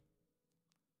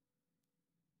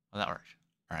 Oh, that worked.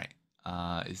 All right.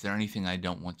 Is there anything I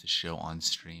don't want to show on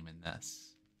stream in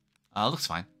this? Looks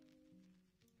fine.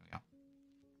 There we go.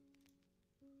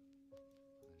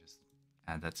 I'll just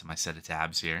add that to my set of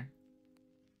tabs here.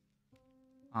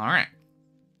 All right.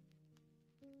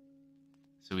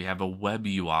 So we have a web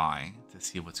UI to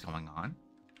see what's going on.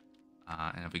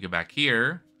 And if we go back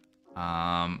here,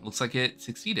 looks like it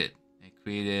succeeded. It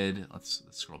created, let's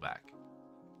scroll back.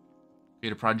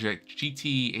 Create a project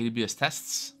GT AWS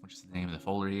tests, which is the name of the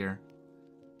folder here.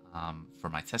 For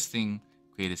my testing,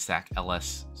 create a stack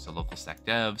ls, so LocalStack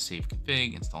dev, save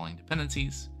config, installing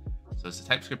dependencies. So it's a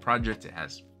TypeScript project. It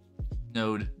has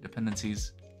Node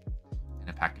dependencies. In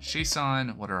a package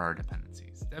JSON, what are our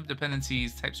dependencies? Dev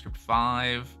dependencies, TypeScript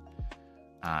 5,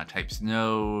 types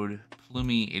Node,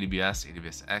 Pulumi, AWS,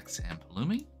 AWS X, and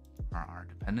Pulumi are our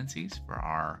dependencies for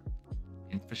our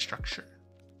infrastructure.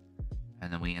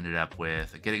 And then we ended up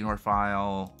with a getignore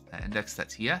file,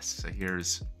 index.ts. So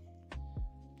here's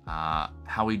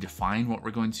how we define what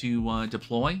we're going to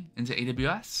deploy into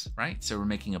AWS, right? So we're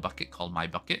making a bucket called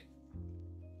myBucket.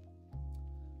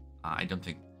 I don't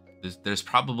think there's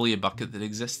probably a bucket that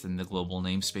exists in the global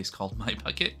namespace called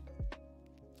myBucket,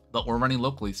 but we're running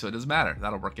locally, so it doesn't matter.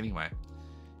 That'll work anyway.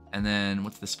 And then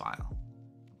what's this file?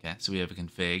 Okay, so we have a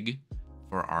config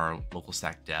for our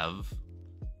LocalStack dev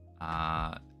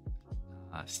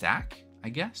stack, I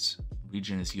guess.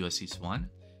 Region is US East 1.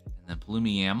 then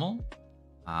Pulumi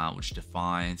YAML, which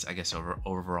defines, I guess,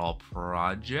 overall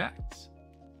project,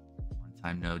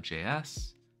 runtime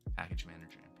Node.js, package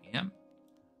manager, npm.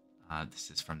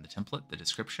 This is from the template, the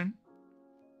description,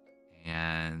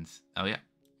 and oh yeah,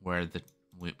 where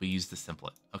we use this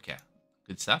template. Okay,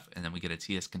 good stuff. And then we get a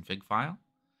tsconfig file.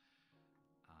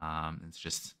 It's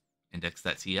just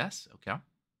index.ts. Okay.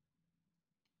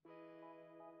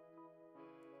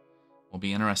 What'll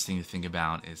be interesting to think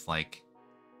about is like,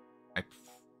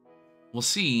 we'll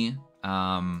see.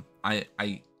 I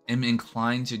am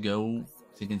inclined to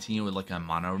continue with like a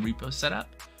mono repo setup.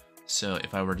 So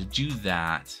if I were to do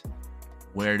that,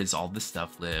 where does all this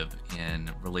stuff live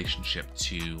in relationship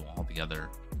to all the other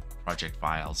project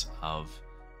files of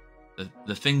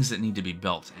the things that need to be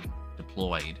built and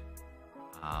deployed?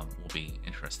 Will be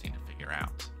interesting to figure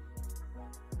out.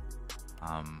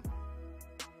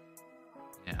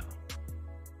 Yeah.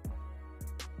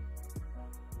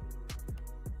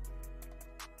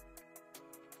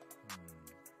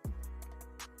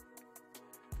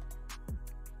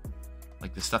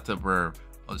 Like the stuff that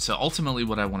so ultimately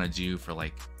what I want to do for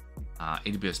like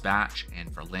AWS Batch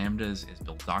and for Lambdas is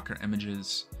build Docker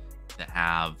images that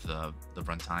have the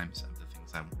runtimes of the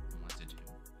things I want to do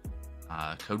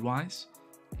code-wise.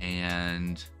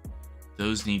 And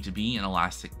those need to be in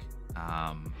Elastic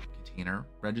container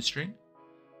registry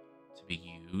to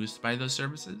be used by those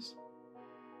services.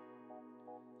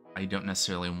 I don't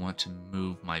necessarily want to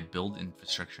move my build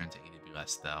infrastructure into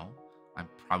AWS though. I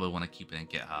probably want to keep it in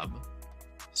GitHub.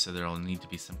 So there'll need to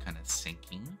be some kind of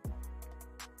syncing.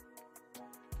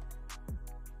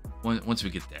 Once we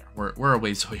get there, we're a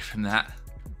ways away from that.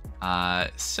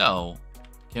 So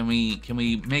can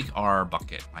we make our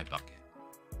bucket my bucket?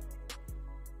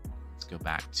 Let's go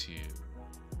back to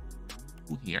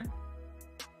here.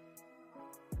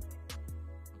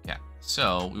 Okay,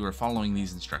 so we were following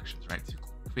these instructions, right? To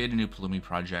create a new Pulumi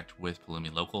project with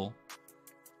Pulumi local,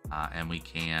 and we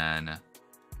can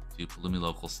do Pulumi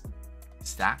local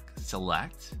stack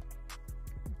select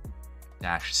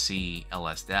 -c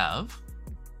lsdev.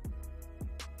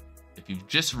 If you've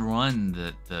just run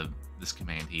this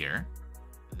command here,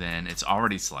 then it's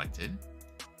already selected.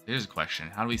 Here's a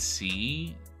question: how do we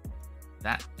see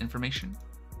that information?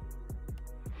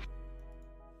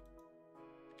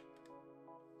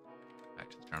 Back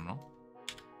to the terminal.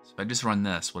 So if I just run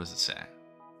this, what does it say?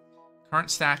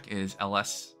 Current stack is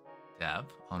lsdev.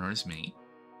 Owner is me.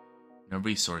 No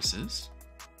resources.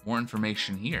 More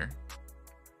information here.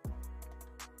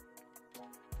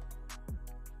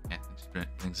 Yeah, it just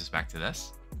brings us back to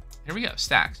this. Here we go.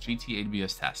 Stacks. GT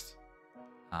AWS test.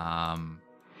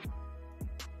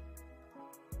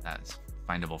 That's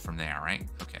findable from there, right?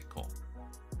 Okay, cool.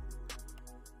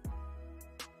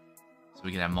 So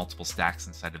we can have multiple stacks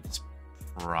inside of this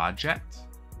project.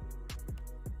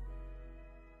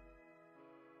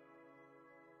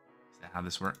 Is that how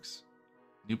this works?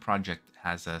 New project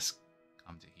has us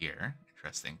come to here.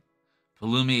 Interesting.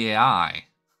 Pulumi AI.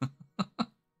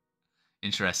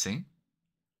 Interesting.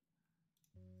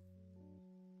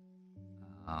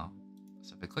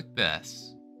 So if I click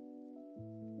this,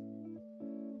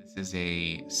 this is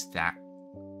a stack.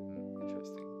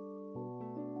 Interesting.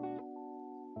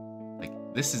 Like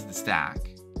this is the stack.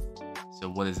 So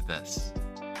what is this?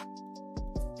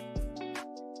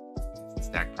 It's the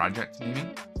stack project, maybe?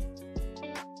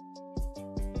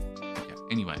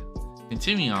 Anyway,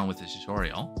 continuing on with the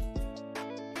tutorial,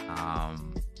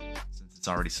 since it's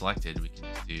already selected, we can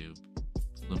do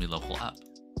Pulumi local up.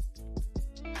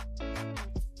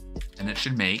 And it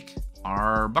should make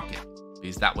our bucket,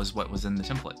 because that was what was in the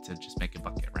template, to just make a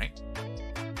bucket, right?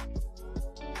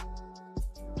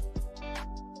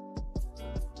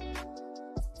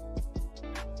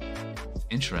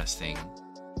 Interesting.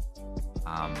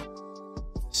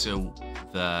 So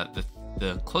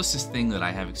the closest thing that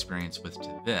I have experience with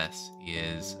to this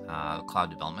is cloud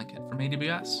development kit from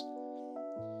AWS.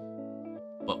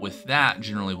 But with that,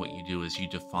 generally what you do is you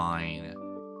define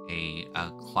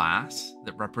a class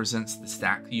that represents the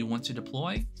stack that you want to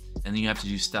deploy, and then you have to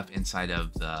do stuff inside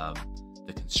of the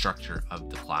constructor of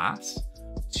the class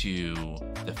to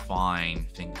define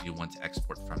things you want to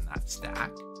export from that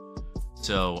stack.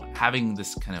 So having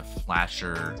this kind of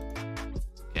flasher,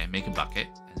 okay, make a bucket,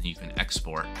 and then you can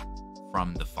export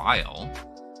from the file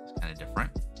is kind of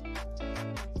different.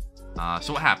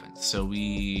 So what happens? So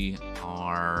we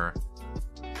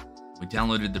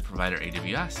downloaded the provider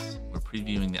AWS. We're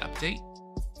previewing the update.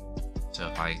 So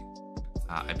if I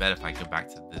bet if I go back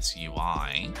to this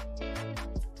UI,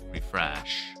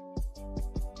 refresh,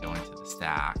 go into the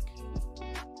stack,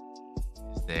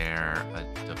 is there a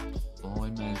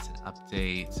deployments and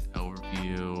updates,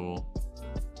 overview.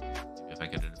 Maybe if I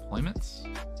go to deployments,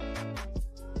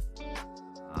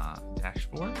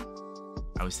 dashboard.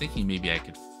 I was thinking maybe I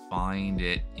could find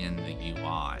it in the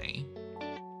UI,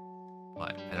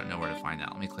 but I don't know where to find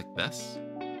that. Let me click this.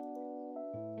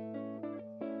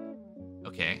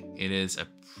 Okay, it is a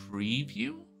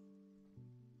preview.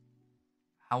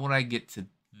 How would I get to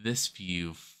this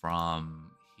view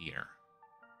from here?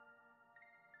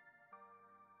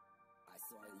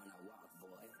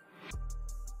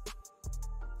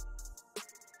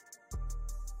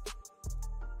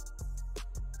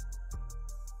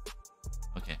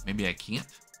 Okay, maybe I can't.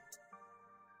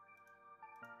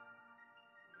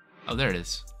 Oh, there it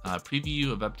is.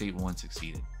 Preview of update 1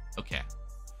 succeeded. Okay,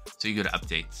 so you go to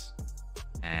updates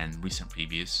and recent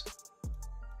previews.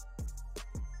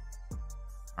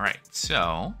 All right,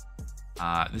 so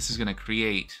this is going to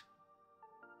create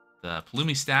the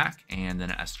Pulumi stack and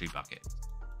then an S3 bucket.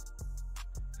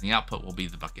 And the output will be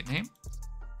the bucket name,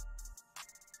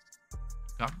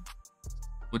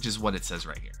 which is what it says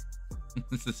right here.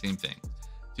 It's the same thing.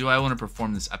 Do I want to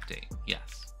perform this update?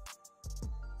 Yes.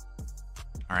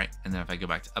 All right, and then if I go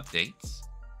back to updates,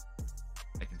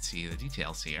 I can see the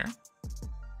details here,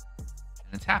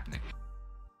 and it's happening.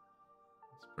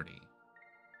 It's pretty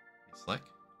slick.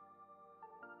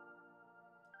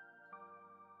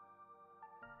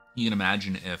 You can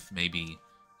imagine if maybe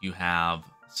you have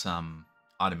some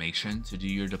automation to do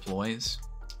your deploys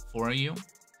for you,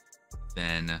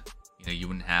 then you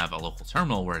wouldn't have a local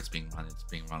terminal where it's being run. It's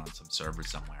being run on some server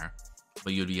somewhere,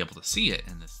 but you'd be able to see it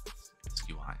in this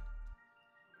UI.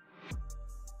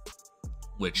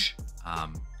 Which,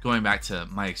 going back to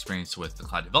my experience with the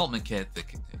Cloud Development Kit, the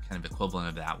kind of equivalent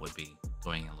of that would be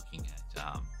going and looking at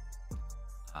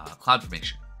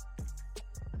CloudFormation.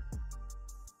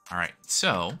 All right,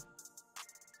 so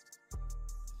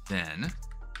then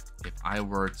if I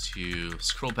were to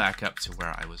scroll back up to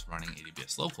where I was running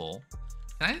AWS Local,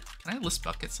 can I list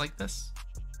buckets like this?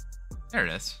 There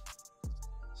it is.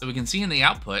 So we can see in the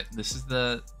output, this is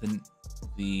the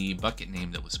bucket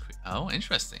name that was created. Oh,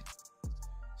 interesting.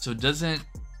 So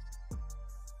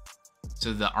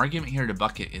the argument here to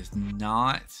bucket is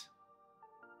not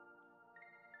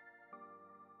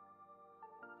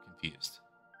confused.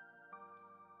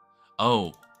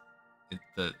 Oh,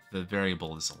 the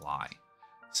variable is a lie.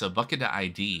 So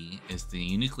bucket.id is the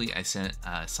uniquely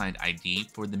assigned ID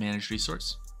for the managed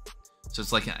resource. So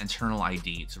it's like an internal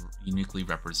ID to uniquely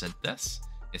represent this.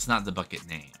 It's not the bucket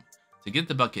name. To get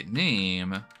the bucket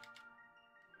name,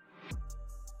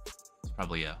 it's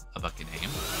probably a bucket name.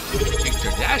 Jake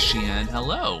Kardashian,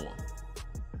 hello.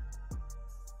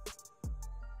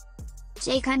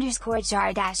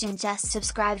 Jake_Jardashian just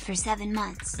subscribed for 7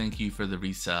 months. Thank you for the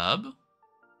resub.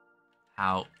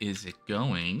 How is it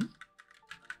going?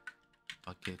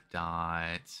 Bucket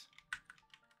dot.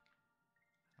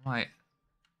 How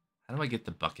do I get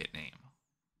the bucket name?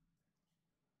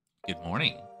 Good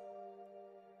morning.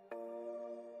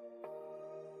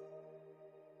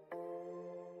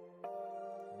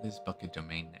 What is bucket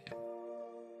domain name?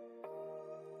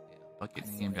 Yeah, bucket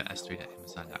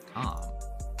name.s3.amazon.com.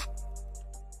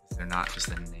 Is there not just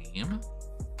a name?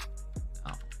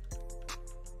 No.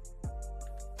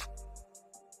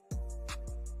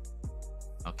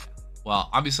 Okay. Well,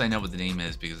 obviously I know what the name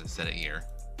is because I said it here.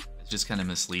 It's just kind of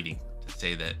misleading to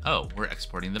say that, oh, we're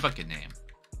exporting the bucket name.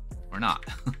 We're not.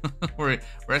 we're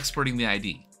exporting the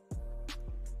ID.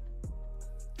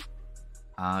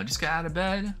 Just got out of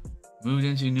bed. Moved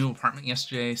into a new apartment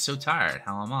yesterday. So tired.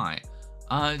 How am I?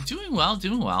 Doing well,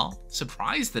 doing well.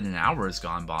 Surprised that an hour has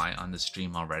gone by on the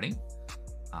stream already.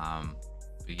 But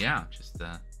yeah, just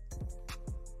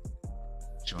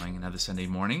enjoying another Sunday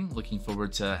morning. Looking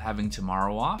forward to having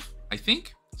tomorrow off. I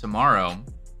think tomorrow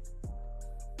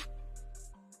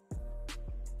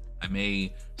I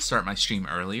may start my stream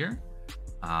earlier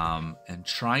and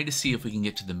try to see if we can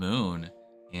get to the moon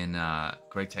in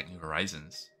Greg Tech New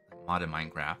Horizons modded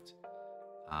Minecraft.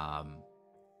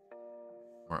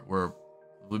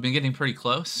 We've been getting pretty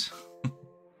close,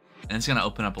 and it's gonna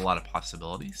open up a lot of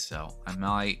possibilities. So I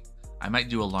might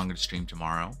do a longer stream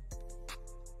tomorrow.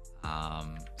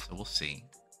 So we'll see.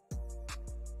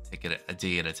 Take it a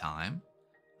day at a time.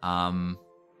 Yeah,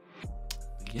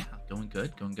 going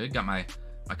good, going good. Got my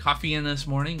coffee in this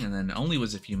morning, and then only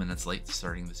was a few minutes late to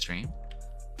starting the stream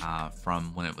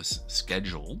from when it was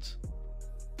scheduled.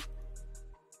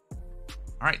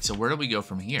 All right, so where do we go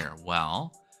from here?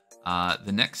 Well,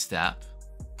 the next step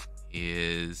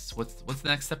is what's the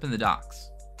next step in the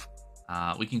docs?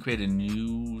 We can create a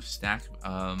new stack.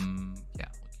 Yeah, we can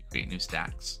create new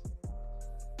stacks.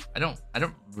 I don't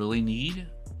really need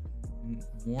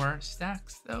more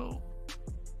stacks though.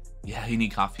 Yeah, you need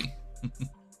coffee.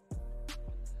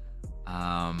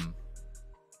 Yeah,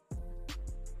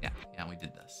 we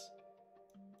did this.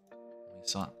 We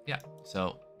saw, yeah.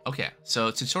 So okay,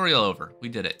 so tutorial over. We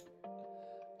did it.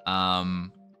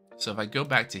 So if I go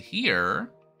back to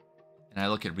here and I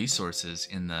look at resources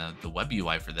in the web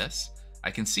UI for this,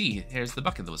 I can see here's the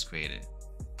bucket that was created.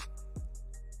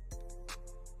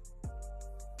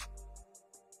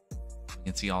 You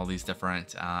can see all these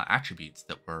different attributes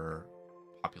that were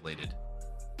populated.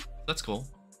 That's cool.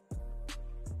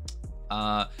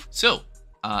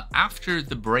 After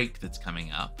the break that's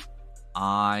coming up,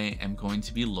 I am going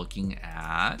to be looking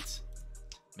at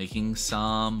making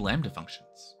some Lambda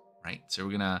functions, right? So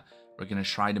we're gonna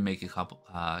try to make a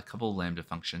couple Lambda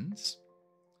functions.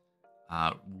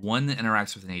 One that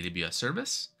interacts with an AWS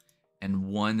service, and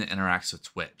one that interacts with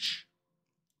Twitch.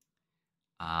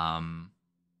 I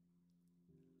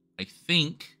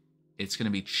think it's going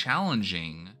to be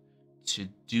challenging to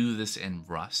do this in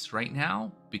Rust right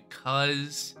now,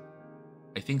 because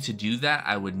I think to do that,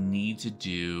 I would need to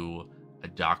do a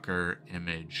Docker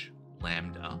image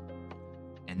Lambda,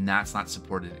 and that's not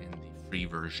supported in the free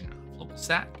version of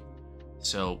LocalStack.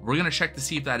 So we're going to check to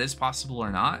see if that is possible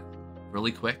or not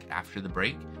really quick after the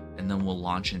break, and then we'll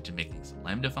launch into making some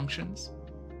Lambda functions,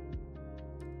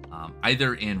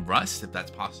 either in Rust, if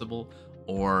that's possible,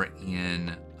 or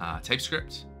in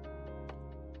TypeScript,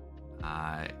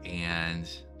 and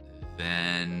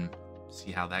then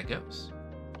see how that goes.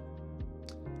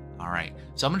 All right,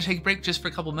 so I'm gonna take a break just for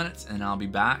a couple minutes, and I'll be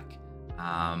back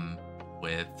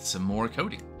with some more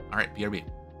coding. All right, BRB.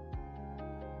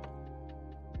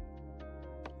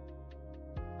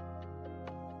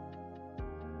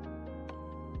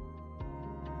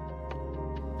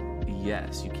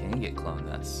 Yes, you can get clone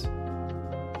this.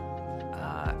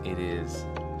 It is,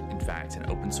 in fact, an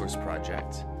open source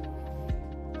project.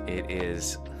 It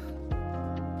is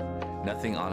nothing on